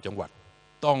คนต่างจังหวัด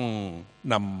ต้อง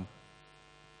น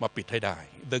ำมาปิดให้ได้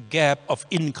The gap of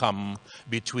income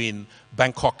between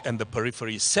Bangkok and the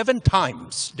periphery 7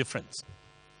 times difference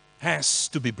has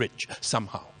to be bridged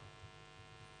somehow.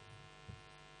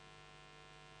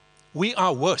 We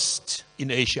are worst in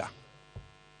Asia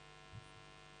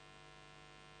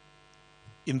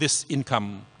in this income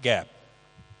gap.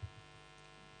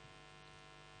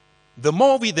 The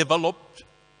more we develop,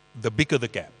 the bigger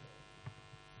the gap.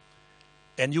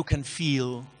 And you can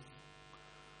feel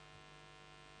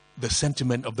the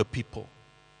sentiment of the people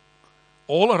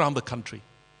all around the country.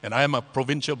 And I am a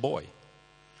provincial boy.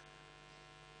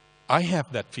 I have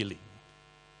that feeling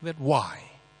that why?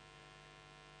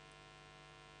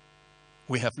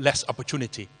 We have less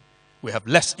opportunity. We have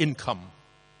less income.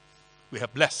 We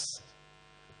have less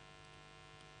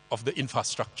of the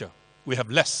infrastructure. We have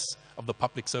less of the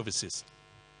public services.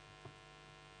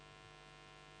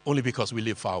 Only because we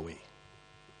live far away.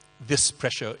 This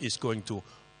pressure is going to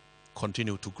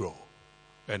continue to grow.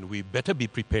 And we better be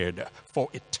prepared for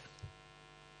it.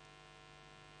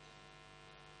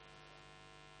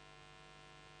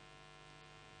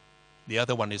 The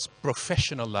other one is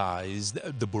professionalize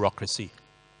the bureaucracy.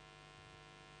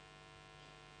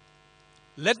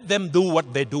 Let them do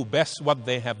what they do best, what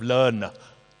they have learned,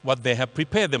 what they have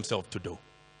prepared themselves to do.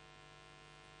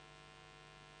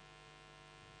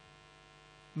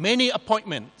 Many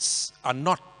appointments are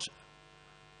not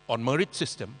on merit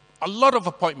system. A lot of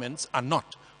appointments are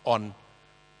not on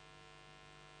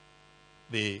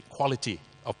the quality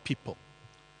of people.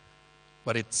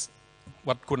 But it's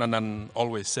what Kun Anand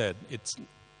always said, it's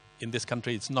in this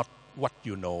country, it's not what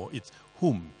you know, it's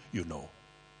whom you know.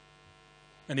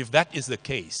 And if that is the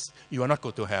case, you are not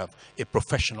going to have a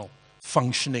professional,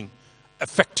 functioning,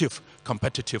 effective,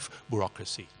 competitive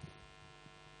bureaucracy.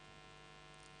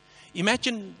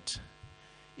 Imagine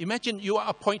you are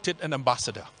appointed an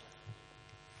ambassador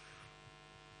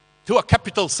to a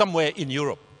capital somewhere in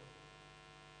Europe.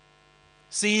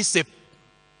 C10,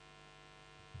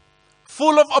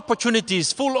 full of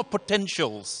opportunities, full of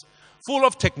potentials, full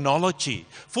of technology,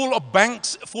 full of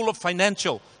banks, full of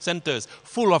financial centers,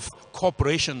 full of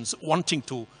corporations wanting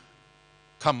to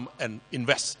come and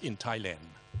invest in Thailand.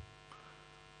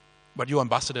 But your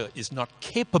ambassador is not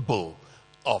capable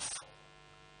of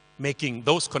making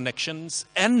those connections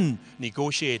and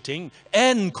negotiating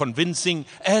and convincing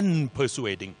and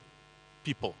persuading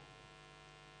people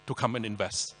to come and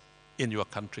invest in your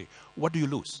country. What do you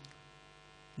lose?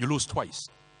 You lose twice.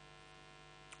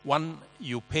 One,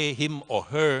 you pay him or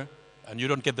her and you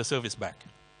don't get the service back.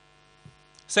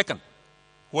 Second,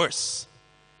 worse,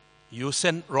 you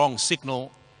send wrong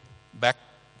signal back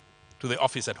to the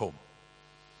office at home.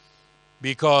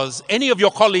 Because any of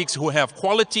your colleagues who have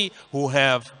quality, who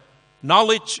have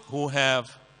knowledge, who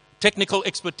have technical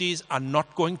expertise are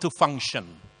not going to function,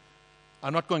 are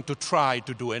not going to try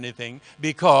to do anything,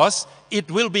 because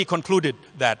it will be concluded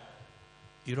that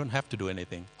you don't have to do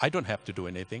anything, I don't have to do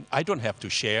anything, I don't have to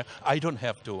share, I don't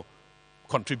have to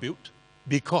contribute,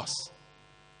 because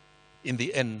in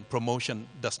the end, promotion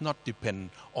does not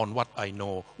depend on what I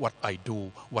know, what I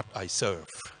do, what I serve.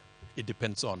 It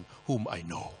depends on whom I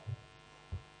know.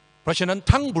 เพราะฉะนั้น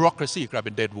ทั้ง bureaucracy กลายเ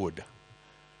ป็น deadwood.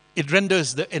 It renders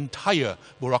the entire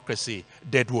bureaucracy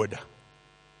deadwood.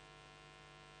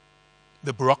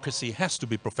 The bureaucracy has to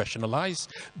be professionalized.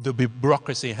 The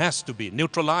bureaucracy has to be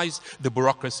neutralized. The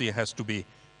bureaucracy has to be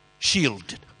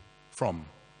shielded from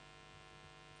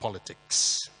politics.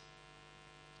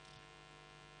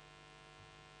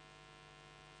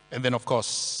 And then, of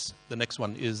course, the next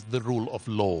one is the rule of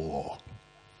law.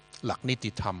 หลักนิ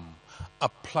ติธรรม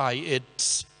Apply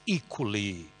it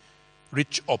equally,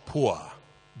 rich or poor,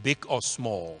 big or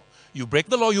small. You break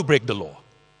the law, you break the law.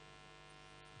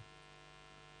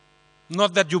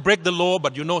 Not that you break the law,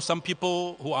 but you know some people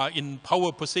who are in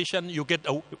power position, you get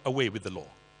away with the law.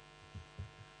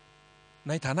 ใ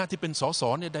นฐานะที่เป็นสส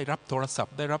เนี่ยได้รับโทรศัพ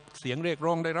ท์ได้รับเสียงเรียก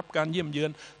ร้องได้รับการเยี่ยมเยือ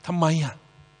นทำไมอ่ะ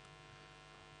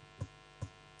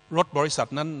รถบริษัท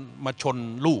นั้นมาชน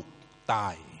ลูกตา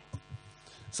ย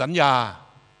สัญญา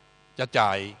จะจ่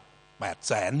าย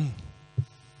800,000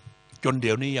 จนเ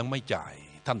ดี๋ยวนี้ยังไม่จ่าย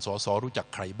ท่านสสรู้จัก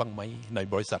ใครบ้างไหมใน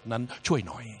บริษัทนั้นช่วย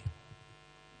หน่อย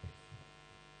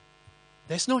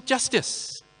There's no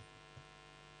justice.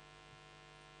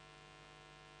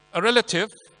 A relative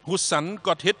whose son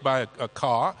got hit by a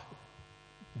car,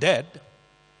 dead,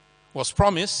 was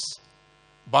promised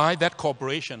by that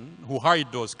corporation who hired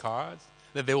those cars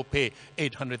that they will pay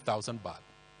 800,000 baht.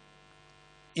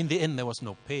 In the end, there was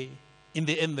no pay. In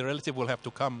the end, the relative will have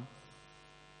to come,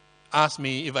 ask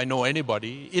me if I know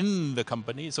anybody in the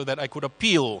company so that I could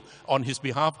appeal on his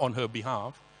behalf, on her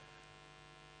behalf.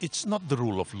 It's not the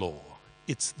rule of law.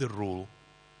 It's the rule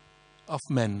of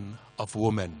men, of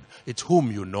women. It's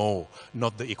whom you know,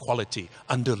 not the equality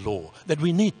under law that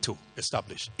we need to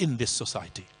establish in this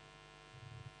society.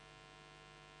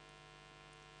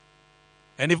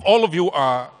 And if all of you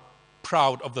are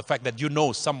proud of the fact that you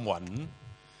know someone,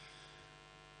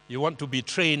 you want to be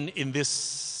trained in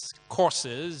these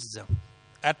courses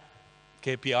at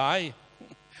KPI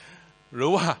หรื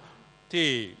อว่าที่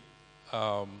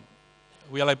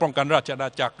วิทยาลัยป้องกันราชอาณา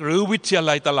จักรหรือวิทยา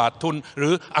ลัยตลาดทุนหรื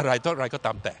ออะไรต่ออะไรก็ต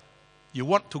ามแต่ You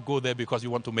want to go there because you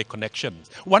want to make connections.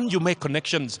 Once you make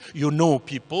connections, you know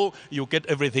people, you get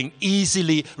everything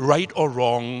easily, right or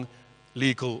wrong,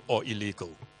 legal or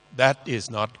illegal. That is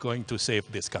not going to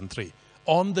save this country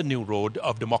on the new road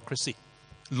of democracy.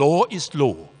 Law is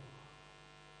law.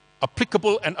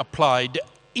 Applicable and applied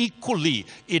equally.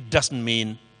 It doesn't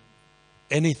mean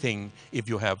anything if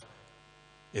you have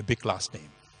a big last name.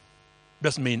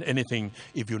 Doesn't mean anything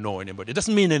if you know anybody. It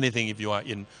doesn't mean anything if you are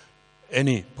in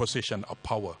any position of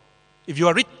power. If you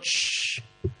are rich,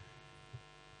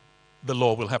 the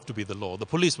law will have to be the law. The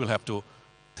police will have to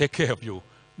take care of you,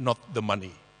 not the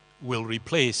money. Will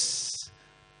replace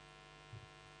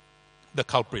the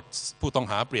culprits. ผู้ต้อง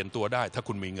หาเปลี่ยนตัวได้ถ้า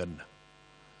คุณมีเงิน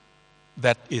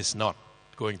That is not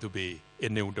going to be a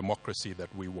new democracy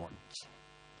that we want.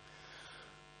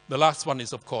 The last one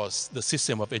is, of course, the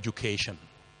system of education.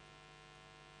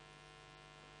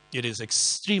 It is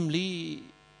extremely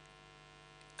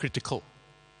critical,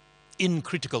 in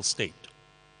critical state,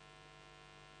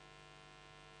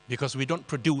 because we don't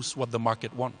produce what the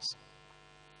market wants.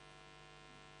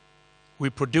 We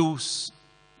produce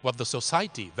what the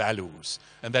society values,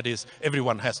 and that is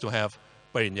everyone has to have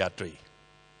ปริญญาตรี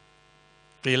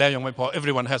ตรีแล้วยังไม่พอ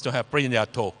everyone has to have ปริญญา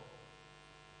โท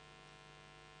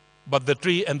but the ต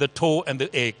รี and the โท and the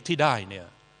เอกที่ได้เนี่ย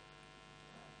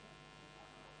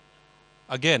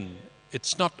again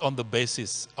it's not on the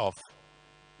basis of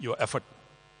your effort,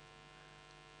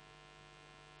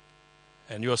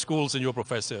 and your schools and your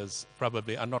professors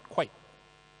probably are not quite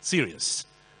serious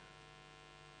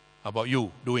about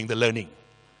you doing the learning.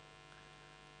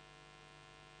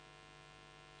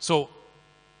 So,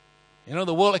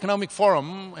 the World Economic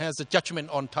Forum has a judgment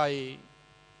on Thai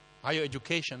higher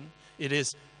education. It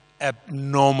is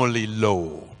abnormally low.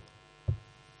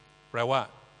 แปลว่า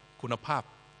คุณภาพ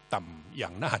ต่ำอย่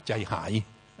างน่าใจหาย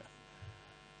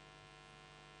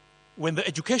When the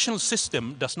educational system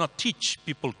does not teach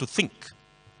people to think,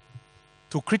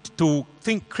 to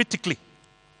think critically,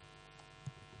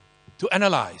 to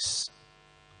analyze,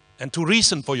 and to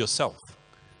reason for yourself,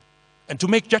 and to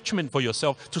make judgment for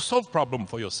yourself, to solve problem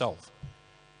for yourself,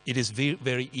 it is very,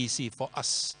 very easy for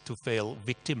us to fail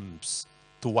victims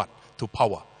to what? To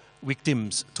power,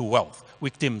 victims to wealth,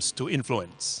 victims to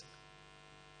influence.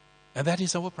 And that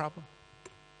is our problem.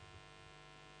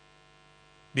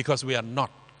 Because we are not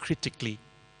critically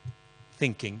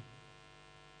thinking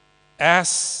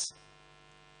as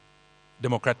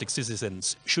democratic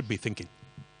citizens should be thinking.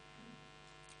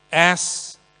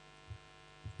 As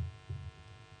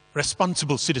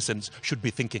responsible citizens should be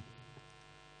thinking.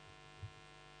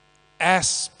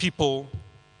 As people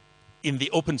in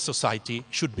the open society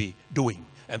should be doing.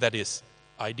 And that is,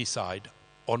 I decide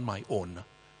on my own,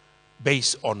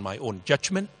 based on my own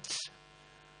judgment,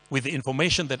 with the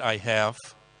information that I have.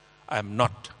 I'm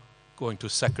not going to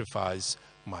sacrifice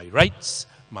my rights,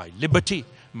 my liberty,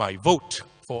 my vote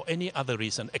for any other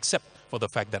reason except for the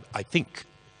fact that I think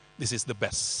this is the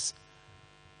best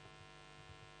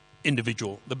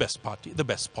individual, the best party, the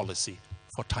best policy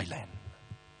for Thailand.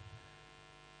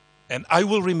 And I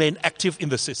will remain active in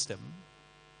the system.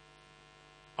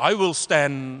 I will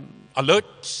stand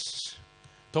alert.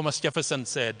 Thomas Jefferson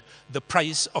said, the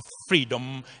price of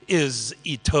freedom is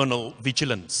eternal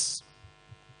vigilance.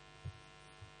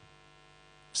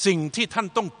 สิ่งที่ท่าน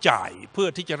ต้องจ่ายเพื่อ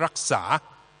ที่จะรักษา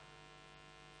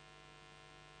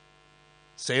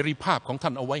เสรีภาพของท่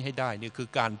านเอาไว้ให้ได้นี่คือ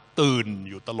การตื่น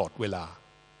อยู่ตลอดเวลา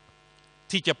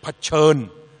ที่จะเผชิญ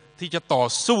ที่จะต่อ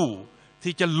สู้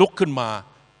ที่จะลุกขึ้นมา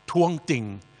ท้วงติง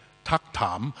ทักถ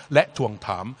ามและทวงถ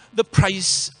าม the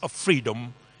price of freedom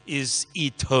is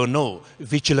eternal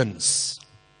vigilance.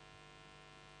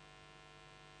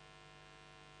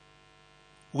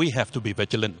 We have to be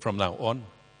vigilant from now on.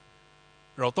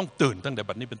 เราต้องตื่นตั้งแต่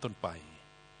บัดนี้เป็นต้นไป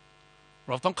เ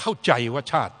ราต้องเข้าใจว่า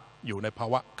ชาติอยู่ในภา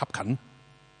วะขับขัน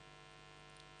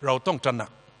เราต้องตระหนั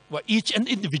กว่า each and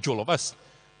individual of us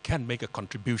can make a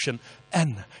contribution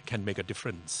and can make a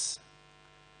difference.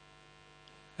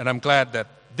 And I'm glad that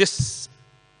this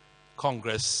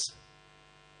Congress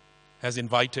has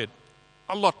invited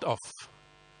a lot of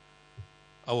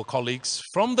our colleagues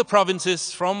from the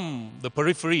provinces, from the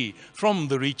periphery, from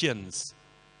the regions,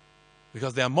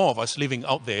 because there are more of us living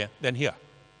out there than here.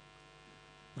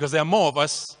 Because there are more of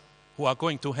us who are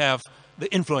going to have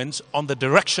the influence on the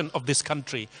direction of this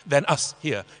country than us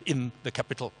here in the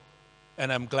capital.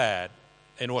 And I'm glad,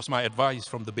 and it was my advice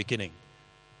from the beginning,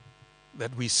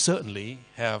 that we certainly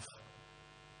have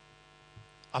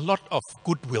a lot of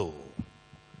goodwill,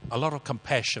 a lot of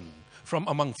compassion from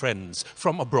among friends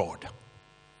from abroad,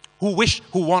 who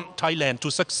want Thailand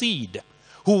to succeed,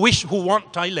 who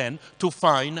want Thailand to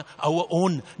find our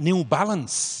own new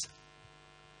balance.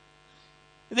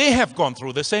 They have gone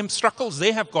through the same struggles,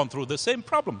 they have gone through the same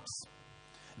problems,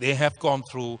 they have gone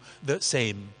through the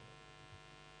same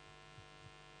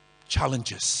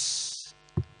challenges.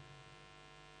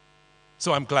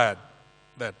 So I'm glad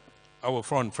that our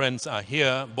foreign friends are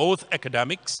here, both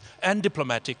academics and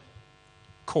diplomatic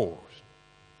corps.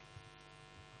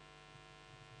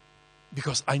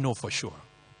 Because I know for sure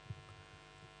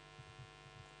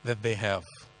that they have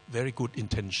very good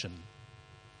intention.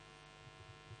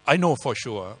 I know for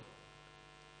sure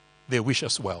they wish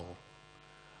us well.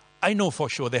 I know for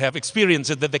sure they have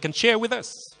experiences that they can share with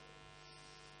us.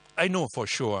 I know for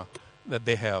sure that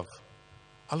they have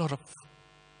a lot of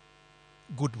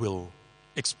goodwill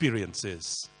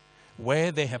experiences.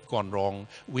 Where they have gone wrong,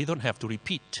 we don't have to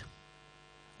repeat.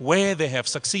 Where they have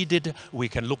succeeded, we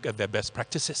can look at their best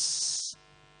practices.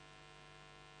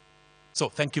 So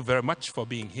thank you very much for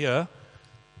being here.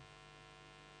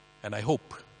 And I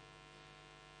hope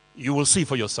you will see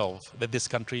for yourself that this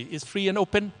country is free and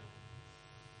open.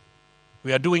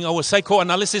 We are doing our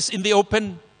psychoanalysis in the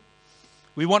open.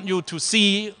 We want you to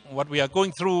see what we are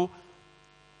going through.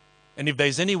 And if there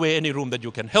is any way, any room that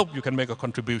you can help, you can make a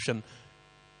contribution,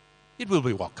 it will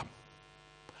be welcome.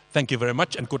 Thank you very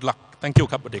much and good luck. Thank you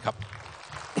ครับสวัสดีครับ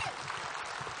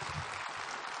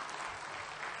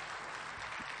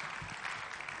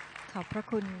ขอบพระ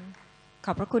คุ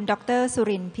ณดร.สุ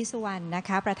รินทร์พิสุวรรณนะค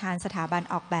ะประธานสถาบัน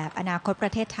ออกแบบอนาคตปร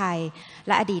ะเทศไทยแ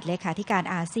ละอดีตเลขาธิการ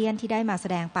อาเซียนที่ได้มาแส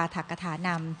ดงปาฐกถาน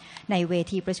ำในเว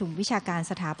ทีประชุมวิชาการ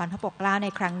สถาบันพระปกเกล้าใน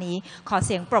ครั้งนี้ขอเ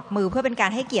สียงปรบมือเพื่อเป็นกา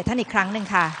รให้เกียรติท่านอีกครั้งหนึ่ง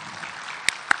ค่ะ